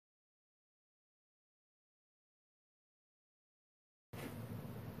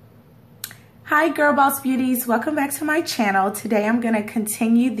Hi Girl Boss Beauties, welcome back to my channel. Today I'm going to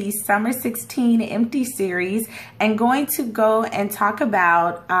continue the Summer 16 Empty series and going to go and talk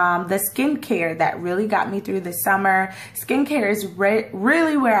about the skincare that really got me through the summer. Skincare is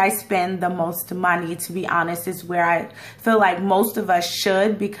really where I spend the most money, to be honest. Is where I feel like most of us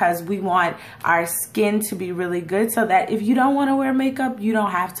should, because we want our skin to be really good so that if you don't want to wear makeup, you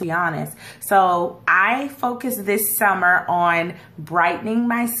don't have to, be honest. So I focused this summer on brightening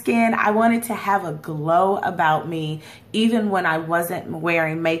my skin. I wanted to have a glow about me even when I wasn't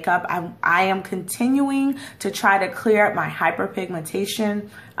wearing makeup. I am continuing to try to clear up my hyperpigmentation.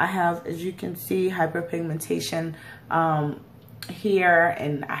 I have, as you can see, hyperpigmentation here,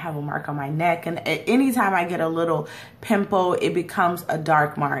 and I have a mark on my neck, and anytime I get a little pimple, it becomes a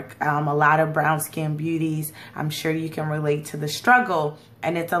dark mark. A lot of brown skin beauties, I'm sure you can relate to the struggle,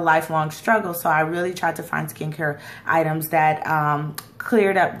 and it's a lifelong struggle. So I really tried to find skincare items that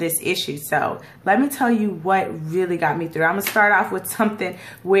cleared up this issue. So let me tell you what really got me through. I'm gonna start off with something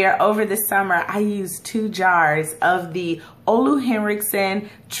where over the summer I used 2 jars of the Ole Henriksen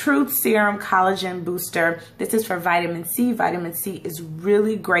Truth Serum Collagen Booster. This is for vitamin C. Vitamin C is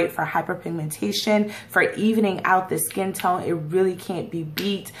really great for hyperpigmentation, for evening out the skin tone. It really can't be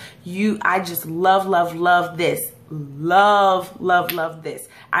beat. I just love this. Love this.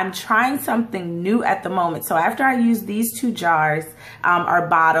 I'm trying something new at the moment. So after I use these 2 jars or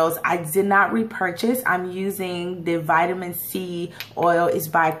bottles, I did not repurchase. I'm using the vitamin C oil. Is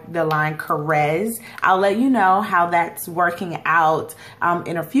by the line Creme. I'll let you know how that's working out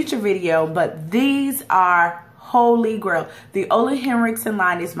in a future video, but these are holy grail. The Ole Henriksen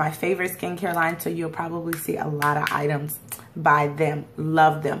line is my favorite skincare line, so you'll probably see a lot of items by them.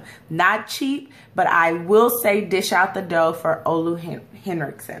 Love them. Not cheap, but I will say dish out the dough for Ole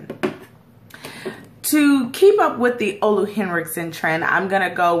Henriksen. To keep up with the Ole Henriksen trend, I'm going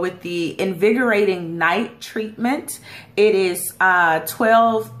to go with the Invigorating Night Treatment. It is it's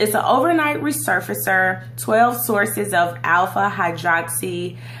an overnight resurfacer, 12 sources of alpha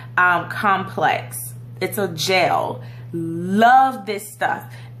hydroxy complex. It's a gel. Love this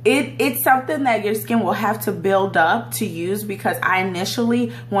stuff. It's something that your skin will have to build up to use, because I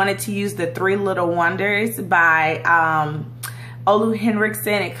initially wanted to use the 3 Little Wonders by Ole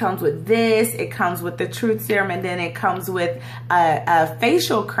Henriksen. It comes with this, it comes with the Truth Serum, and then it comes with a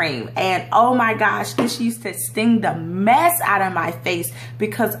facial cream. And oh my gosh, this used to sting the mess out of my face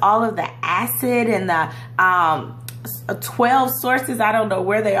because all of the acid and the 12 sources, I don't know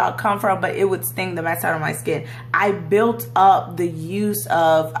where they all come from, but it would sting the mess out of my skin. I built up the use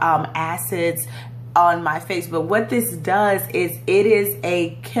of acids on my face, but what this does is it is a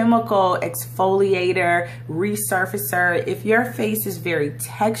chemical exfoliator, resurfacer. If your face is very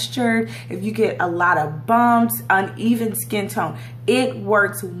textured, if you get a lot of bumps, uneven skin tone, it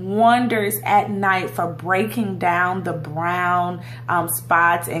works wonders at night for breaking down the brown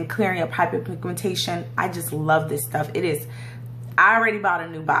spots and clearing up hyperpigmentation. I just love this stuff. I already bought a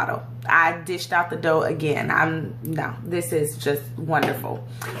new bottle. I dished out the dough again. No, this is just wonderful.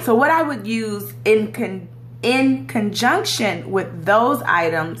 So what I would use in conjunction with those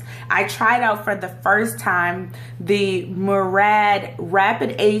items, I tried out for the first time the Murad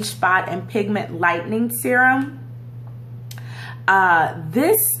Rapid Age Spot and Pigment Lightening Serum.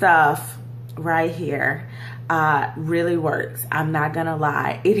 This stuff right here really works. I'm not gonna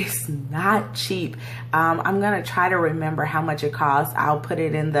lie, it is not cheap. I'm gonna try to remember how much it costs. I'll put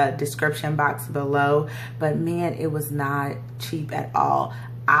it in the description box below, but man, it was not cheap at all.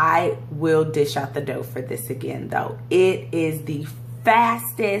 I will dish out the dough for this again though. It is the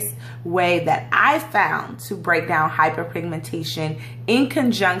fastest way that I found to break down hyperpigmentation in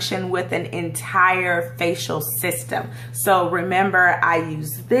conjunction with an entire facial system. So remember, I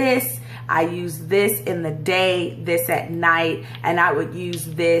use this in the day, this at night, and I would use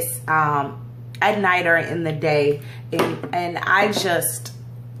this at night or in the day. And I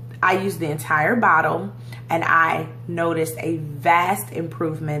used the entire bottle, and I noticed a vast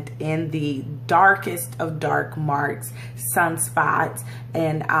improvement in the darkest of dark marks, sunspots,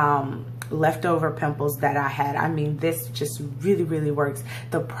 and leftover pimples that I had. I mean, this just really works.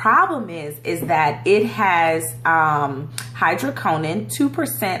 The problem is that it has hydroquinone,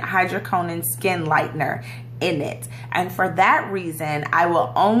 2% hydroquinone skin lightener in it, and for that reason I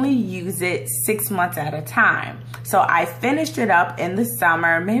will only use it 6 months at a time. So I finished it up in the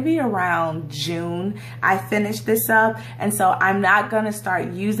summer, maybe around June I finished this up, and so I'm not gonna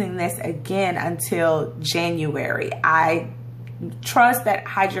start using this again until January. I trust that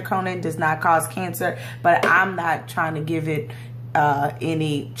hydroquinone does not cause cancer, but I'm not trying to give it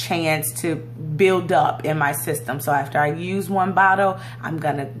any chance to build up in my system. So after I use one bottle, I'm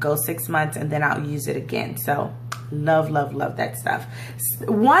gonna go 6 months and then I'll use it again. So love, love, love that stuff.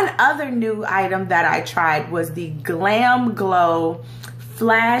 One other new item that I tried was the GlamGlow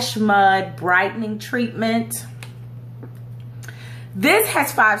Flash Mud Brightening Treatment. This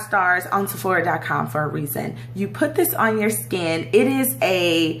has 5 stars on Sephora.com for a reason. You put this on your skin. It is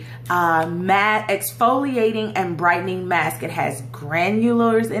a matte exfoliating and brightening mask. It has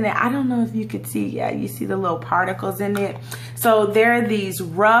granulars in it. I don't know if you could see. Yeah, you see the little particles in it. So there are these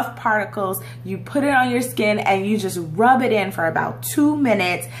rough particles. You put it on your skin and you just rub it in for about 2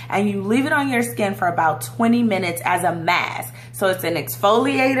 minutes, and you leave it on your skin for about 20 minutes as a mask. So it's an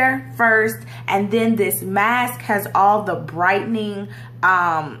exfoliator first, and then this mask has all the brightening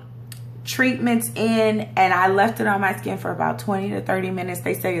treatments in, and I left it on my skin for about 20 to 30 minutes.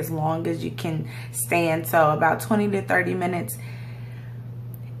 They say as long as you can stand, so about 20 to 30 minutes.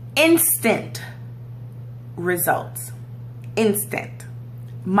 Instant results. Instant.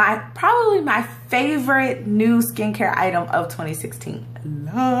 Probably my favorite new skincare item of 2016.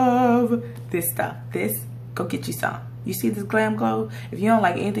 Love this stuff. Go get you some. You see this GlamGlow? If you don't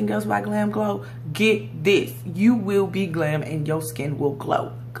like anything else by GlamGlow, get this. You will be glam and your skin will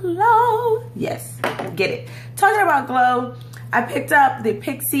glow. Glow. Yes, get it. Talking about glow, I picked up the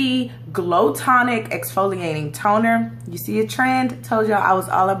Pixi Glow Tonic Exfoliating Toner. You see a trend? Told y'all I was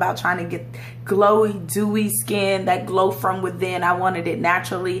all about trying to get glowy, dewy skin, that glow from within. I wanted it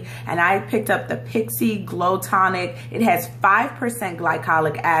naturally, and I picked up the Pixi Glow Tonic. It has 5%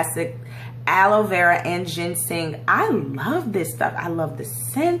 glycolic acid, aloe vera, and ginseng. I love this stuff. I love the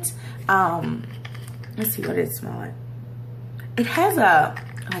scent. Let's see what it smells like. It has a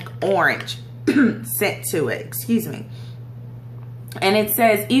like orange scent to it, excuse me. And it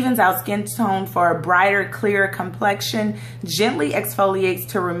says evens out skin tone for a brighter, clearer complexion, gently exfoliates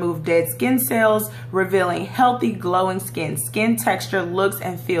to remove dead skin cells, revealing healthy, glowing skin. Skin texture looks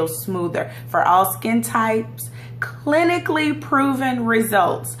and feels smoother for all skin types. Clinically proven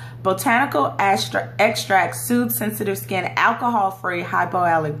results. Botanical extract soothes sensitive skin, alcohol-free,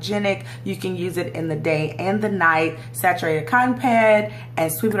 hypoallergenic. You can use it in the day and the night. Saturated cotton pad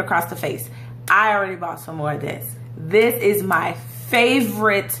and sweep it across the face. I already bought some more of this. This is my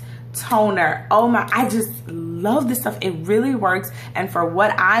favorite toner. Oh my, I just love this stuff. It really works. And for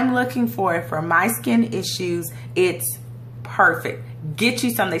what I'm looking for my skin issues, it's perfect. Get you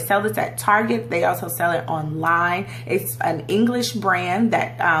some. They sell this at Target. They also sell it online. It's an English brand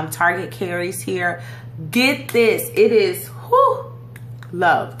that Target carries here. Get this. It is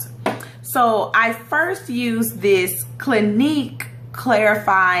loved. So I first used this Clinique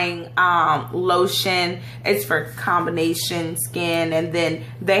clarifying lotion. It's for combination skin, and then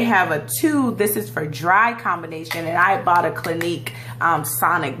they have a this is for dry combination, and I bought a Clinique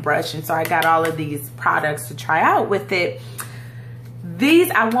sonic brush, and so I got all of these products to try out with it.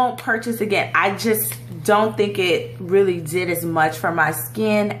 These I won't purchase again. I just don't think it really did as much for my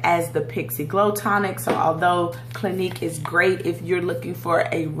skin as the Pixi Glow Tonic. So although Clinique is great if you're looking for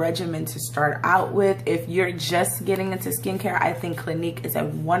a regimen to start out with, if you're just getting into skincare, I think Clinique is a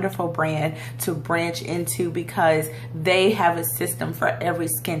wonderful brand to branch into because they have a system for every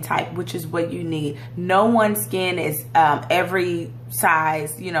skin type, which is what you need. No one skin is every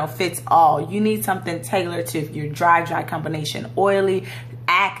size, you know, fits all. You need something tailored to if you're dry combination, oily,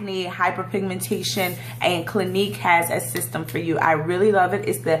 acne, hyperpigmentation, and Clinique has a system for you. I really love it.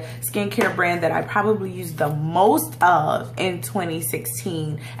 It's the skincare brand that I probably use the most of in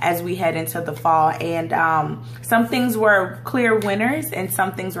 2016 as we head into the fall. And some things were clear winners and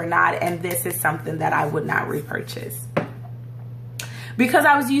some things were not, and this is something that I would not repurchase. Because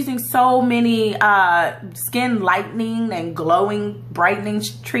I was using so many skin lightening and glowing brightening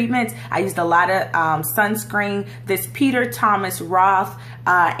treatments, I used a lot of sunscreen. This Thomas Roth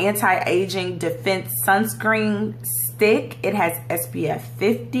Anti-aging Defense Sunscreen Stick. It has SPF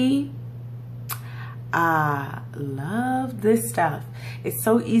 50. Love this stuff. It's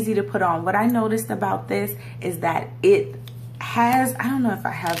so easy to put on. What I noticed about this is that it has, I don't know if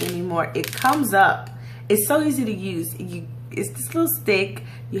I have any more, it comes up. It's so easy to use. It's this little stick.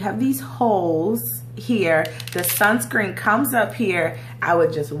 You have these holes here. The sunscreen comes up here. I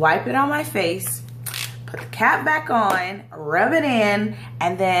would just wipe it on my face, put the cap back on, rub it in,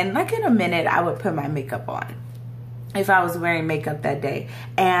 and then like in a minute, I would put my makeup on if I was wearing makeup that day.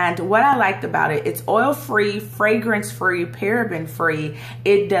 And what I liked about it, it's oil-free, fragrance-free, paraben-free.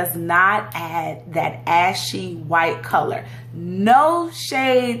 It does not add that ashy white color. No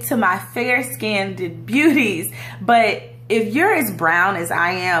shade to my fair-skinned beauties, but if you're as brown as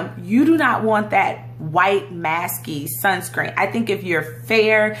I am, you do not want that white masky sunscreen. I think if you're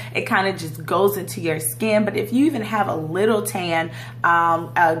fair, it kind of just goes into your skin. But if you even have a little tan,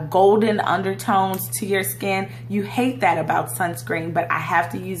 golden undertones to your skin, you hate that about sunscreen, but I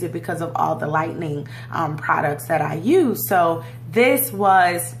have to use it because of all the lightening products that I use. So this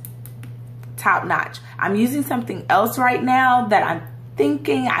was top notch. I'm using something else right now that I'm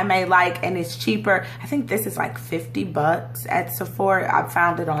thinking I may like, and it's cheaper. I think this is like 50 bucks at Sephora. I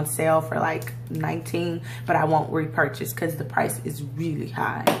found it on sale for like 19, but I won't repurchase because the price is really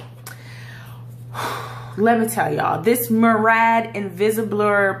high. Let me tell y'all, this Murad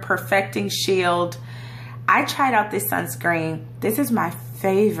Invisablur Perfecting Shield, I tried out this sunscreen. This is my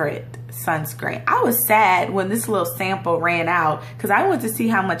favorite sunscreen. I was sad when this little sample ran out because I wanted to see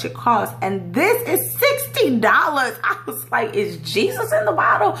how much it cost, and this is $60. I was like, is Jesus in the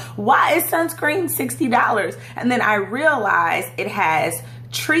bottle? Why is sunscreen $60? And then I realized it has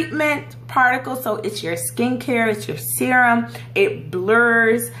treatment particles, so it's your skincare, it's your serum, it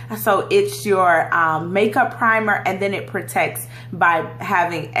blurs, so it's your makeup primer, and then it protects by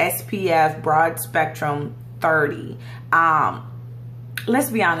having SPF broad spectrum 30.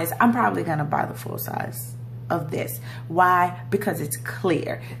 Let's be honest, I'm probably gonna buy the full size of this. Why? Because it's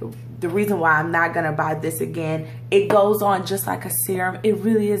clear. The reason why I'm not gonna buy this again, it goes on just like a serum. It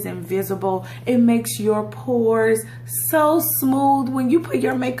really is invisible. It makes your pores so smooth. When you put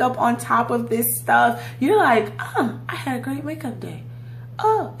your makeup on top of this stuff, you're like, I had a great makeup day.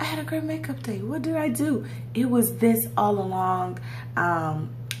 Oh, I had a great makeup day. What did I do? It was this all along. And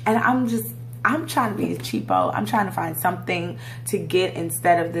I'm trying to be a cheapo. I'm trying to find something to get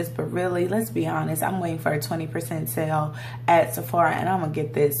instead of this, but really, let's be honest, I'm waiting for a 20% sale at Sephora, and I'm gonna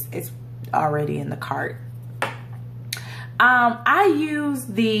get this. It's already in the cart. I use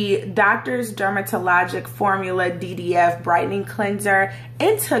the Doctor's Dermatologic Formula DDF Brightening Cleanser.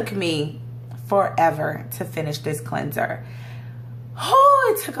 It took me forever to finish this cleanser.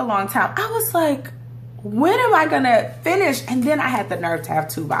 Oh, it took a long time. I was like, when am I gonna finish? And then I had the nerve to have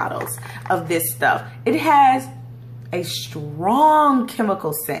 2 bottles of this stuff. It has a strong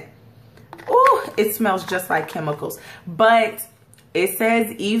chemical scent. Oh, it smells just like chemicals, but it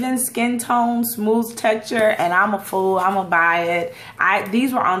says even skin tone, smooth texture, and I'm a fool. I'm gonna buy it.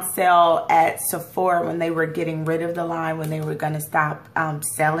 These were on sale at Sephora when they were getting rid of the line, when they were gonna stop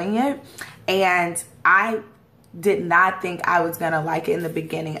selling it, and I did not think I was gonna like it in the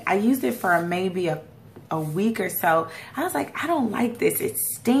beginning. I used it for maybe a week or so. I was like, I don't like this. It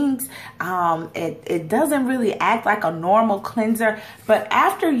stinks. It doesn't really act like a normal cleanser. But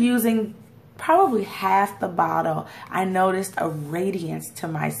after using probably half the bottle, I noticed a radiance to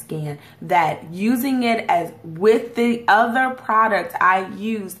my skin that using it as with the other products I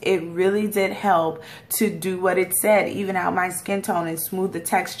used, it really did help to do what it said, even out my skin tone and smooth the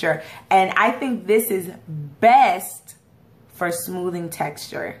texture. And I think this is best for smoothing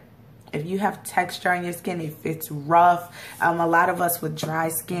texture. If you have texture on your skin, if it's rough, a lot of us with dry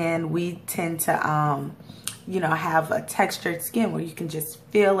skin, we tend to, you know, have a textured skin where you can just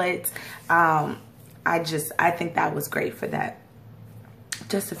feel it. I think that was great for that.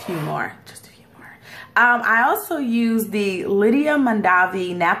 Just a few more. I also use the Lydia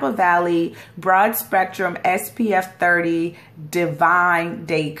Mondavi Napa Valley Broad Spectrum SPF 30 Divine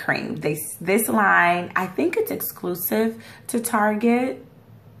Day Cream. This line, I think it's exclusive to Target.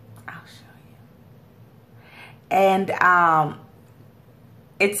 And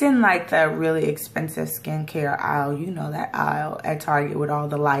it's in like the really expensive skincare aisle. You know that aisle at Target with all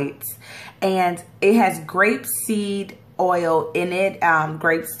the lights. And it has grapeseed oil in it.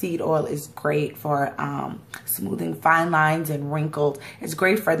 Grapeseed oil is great for smoothing fine lines and wrinkles. It's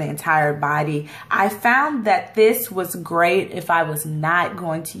great for the entire body. I found that this was great if I was not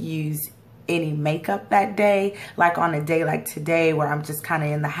going to use any makeup that day, like on a day like today where I'm just kind of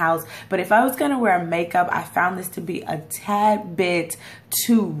in the house. But if I was gonna wear makeup, I found this to be a tad bit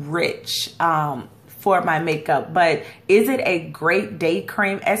too rich for my makeup. But is it a great day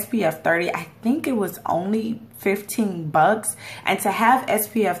cream? SPF 30, I think it was only 15 bucks, and to have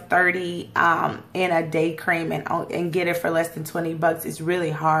SPF 30 in a day cream and get it for less than 20 bucks is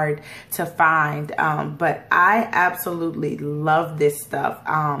really hard to find. But I absolutely love this stuff.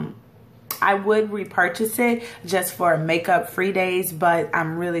 I would repurchase it just for makeup free days, but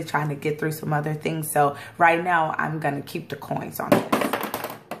I'm really trying to get through some other things. So right now I'm gonna keep the coins on this.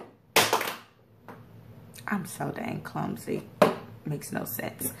 I'm so dang clumsy. Makes no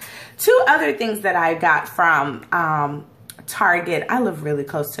sense. 2 other things that I got from Target. I live really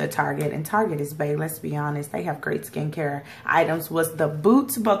close to a Target, and Target is bae. Let's be honest. They have great skincare items. Was the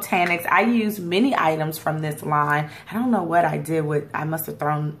Boots Botanics. I used many items from this line. I don't know what I did with, I must have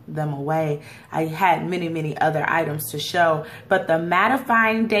thrown them away. I had many other items to show, but the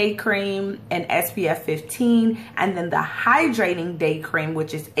Mattifying Day Cream and SPF 15, and then the Hydrating Day Cream,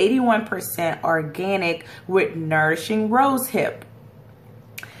 which is 81% organic with nourishing rose hip.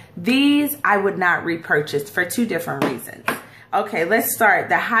 These I would not repurchase for two different reasons. Okay, let's start.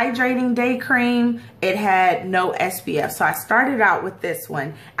 The Hydrating Day Cream, it had no SPF. So I started out with this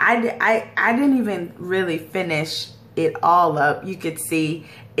one. I didn't even really finish it all up. You could see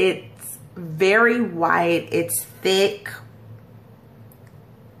it's very white. It's thick.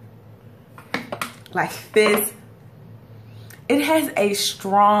 Like this. It has a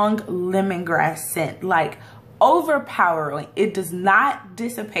strong lemongrass scent. Like overpowering. It does not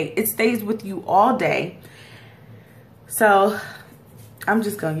dissipate. It stays with you all day. So I'm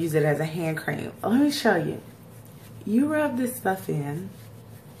just going to use it as a hand cream. Let me show you. You rub this stuff in.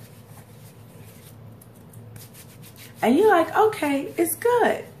 And you're like, okay, it's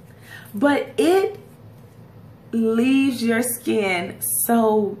good. But it leaves your skin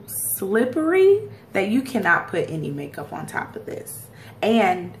so slippery that you cannot put any makeup on top of this.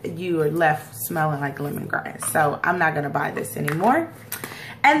 And you are left smelling like lemongrass. So I'm not going to buy this anymore.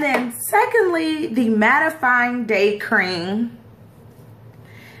 And then secondly, the Mattifying Day Cream.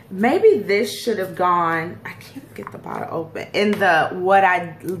 Maybe this should have gone, I can't get the bottle open, in the what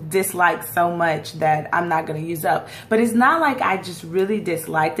I dislike so much that I'm not going to use up. But it's not like I just really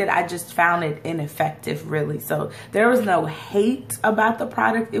disliked it. I just found it ineffective, really. So there was no hate about the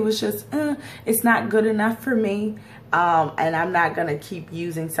product. It was just, it's not good enough for me. And I'm not going to keep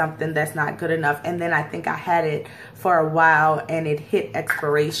using something that's not good enough. And then I think I had it for a while and it hit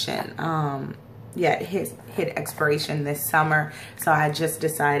expiration. Yeah, it hit expiration this summer. So I just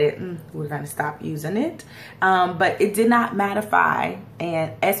decided we're going to stop using it. But it did not mattify,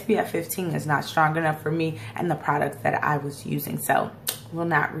 and SPF 15 is not strong enough for me and the products that I was using. So will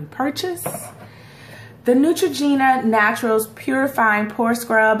not repurchase. The Neutrogena Naturals Purifying Pore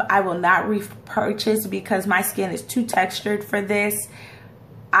Scrub, I will not repurchase because my skin is too textured for this.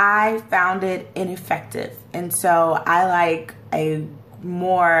 I found it ineffective. And so I like a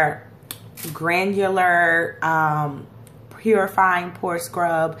more granular purifying pore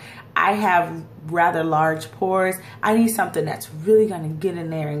scrub. I have rather large pores. I need something that's really going to get in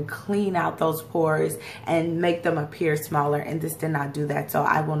there and clean out those pores and make them appear smaller, and this did not do that. So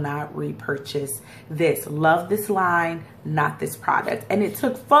I will not repurchase this. Love this line, not this product. And it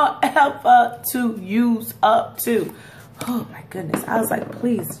took forever to use up too. Oh my goodness. I was like,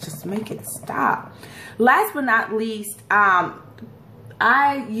 please just make it stop. Last but not least,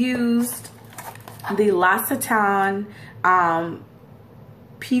 I used the L'Occitane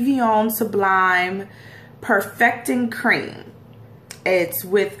Pavillon Sublime Perfecting Cream. It's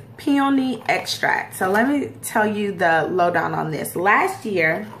with peony extract. So let me tell you the lowdown on this. Last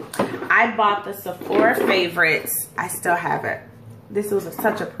year, I bought the Sephora Favorites. I still have it. This was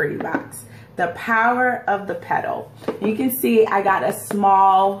such a pretty box. The Power of the Petal. You can see I got a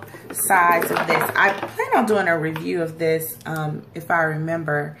small size of this. I plan on doing a review of this if I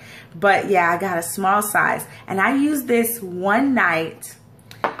remember. But yeah, I got a small size. And I used this one night.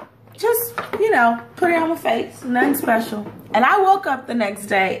 Just, you know, put it on my face. Nothing special. And I woke up the next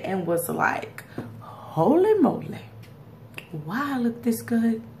day and was like, holy moly. Why I look this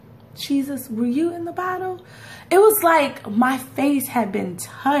good? Jesus, were you in the bottle? It was like my face had been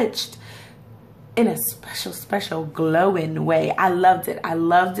touched in a special glowing way. I loved it. I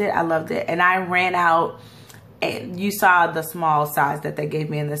loved it. I loved it. And I ran out, and you saw the small size that they gave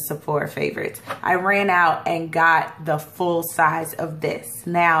me in the Sephora Favorites. I ran out and got the full size of this.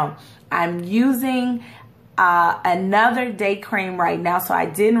 Now, I'm using another day cream right now, so I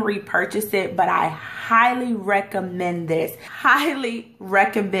didn't repurchase it, but I highly recommend this. Highly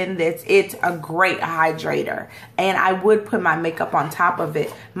recommend this. It's a great hydrator, and I would put my makeup on top of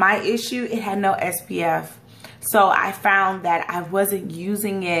it. My issue, it had no SPF. So I found that I wasn't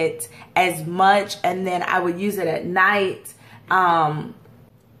using it as much, and then I would use it at night.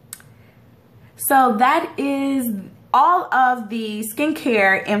 So that is all of the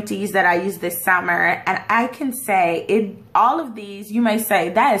skincare empties that I used this summer. And I can say all of these, you may say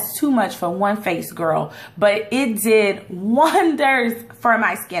that is too much for one face, girl, but it did wonders for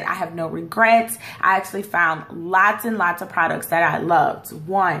my skin. I have no regrets. I actually found lots and lots of products that I loved.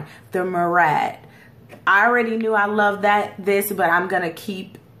 One, the Murad. I already knew I loved this, but I'm gonna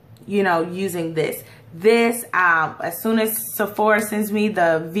keep, you know, using this. This, as soon as Sephora sends me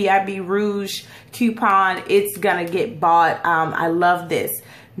the VIB Rouge coupon, it's gonna get bought. I love this.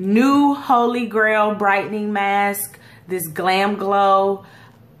 New Holy Grail Brightening Mask, this GlamGlow.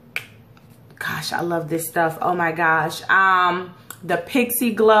 Gosh, I love this stuff. Oh my gosh. The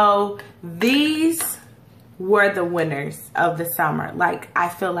Pixi Glow. These were the winners of the summer. Like, I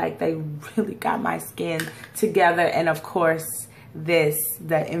feel like they really got my skin together. And of course,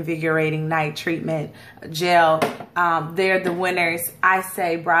 the Invigorating Night Treatment Gel. They're the winners. I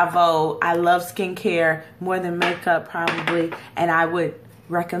say bravo. I love skincare more than makeup probably. And I would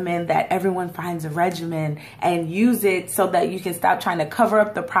recommend that everyone finds a regimen and use it so that you can stop trying to cover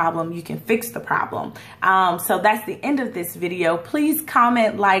up the problem. You can fix the problem. So that's the end of this video. Please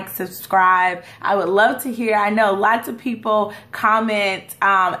comment, like, subscribe. I would love to hear. I know lots of people comment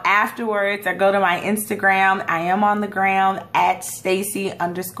afterwards or go to my Instagram. I am on the ground at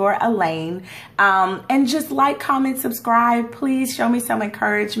Stacy_Elaine. And just like, comment, subscribe. Please show me some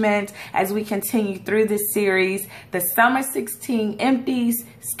encouragement as we continue through this series. The Summer 16 Empties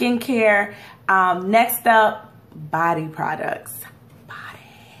skincare. Next up, body products.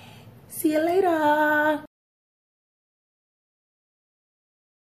 See you later.